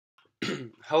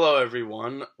Hello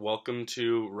everyone, welcome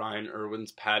to Ryan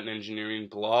Irwin's Patent Engineering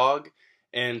blog,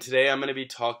 and today I'm going to be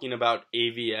talking about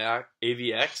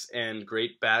AVX and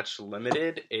Greatbatch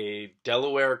Ltd. A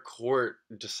Delaware court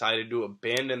decided to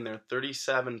abandon their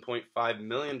 $37.5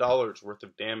 million worth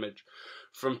of damage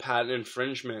from patent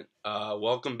infringement.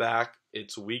 Welcome back,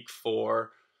 it's week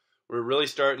 4. We're really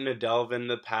starting to delve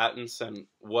into patents and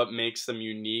what makes them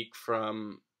unique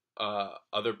from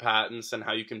other patents and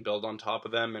how you can build on top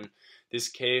of them. And this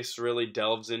case really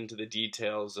delves into the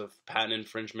details of patent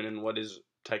infringement and what is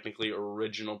technically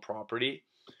original property.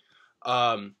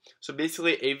 So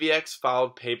basically, AVX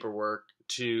filed paperwork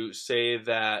to say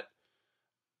that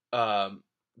Greatbatch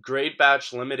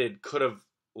Ltd. could have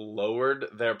lowered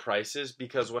their prices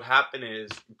because what happened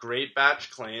is Greatbatch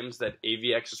claims that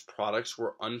AVX's products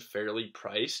were unfairly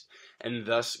priced and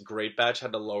thus Greatbatch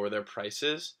had to lower their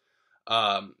prices.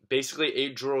 Basically,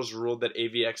 8 jurors ruled that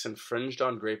AVX infringed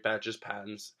on Greatbatch's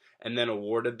patents and then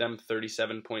awarded them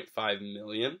 $37.5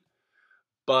 million.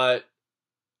 But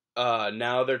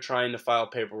now they're trying to file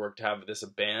paperwork to have this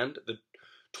banned. The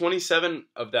 27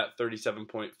 of that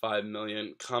 $37.5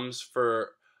 million comes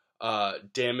for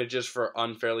damages for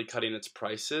unfairly cutting its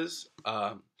prices.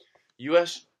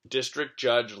 U.S. District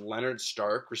Judge Leonard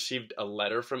Stark received a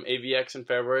letter from AVX in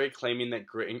February claiming that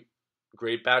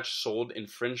Greatbatch sold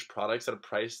infringed products at a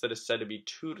price that is said to be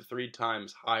 2 to 3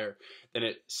 times higher than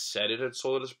it said it had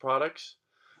sold its products.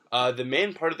 The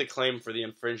main part of the claim for the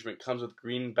infringement comes with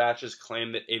Greatbatch's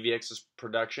claim that AVX's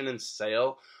production and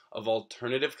sale of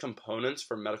alternative components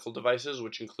for medical devices,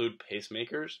 which include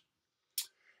pacemakers.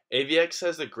 AVX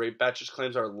says that Greatbatch's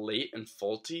claims are late and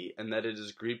faulty, and that it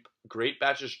is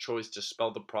Greatbatch's choice to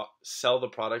sell the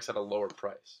products at a lower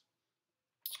price.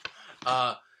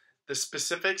 The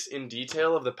specifics in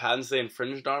detail of the patents they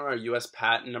infringed on are U.S.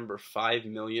 patent number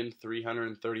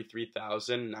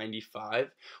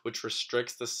 5,333,095, which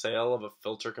restricts the sale of a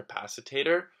filter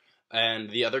capacitator, and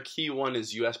the other key one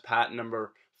is U.S. patent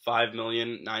number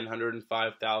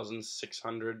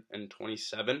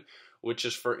 5,905,627, which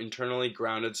is for internally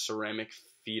grounded ceramic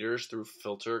feeders through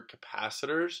filter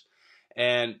capacitors.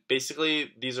 And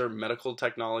basically, these are medical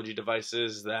technology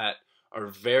devices that are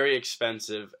very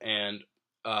expensive, and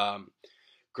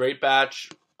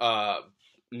Greatbatch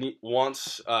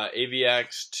wants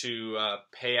AVX to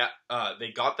pay out.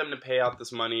 They got them to pay out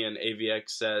this money, and AVX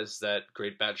says that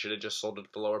Greatbatch should have just sold it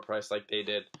at the lower price like they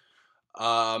did.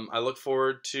 I look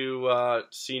forward to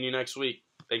seeing you next week.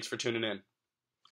 Thanks for tuning in.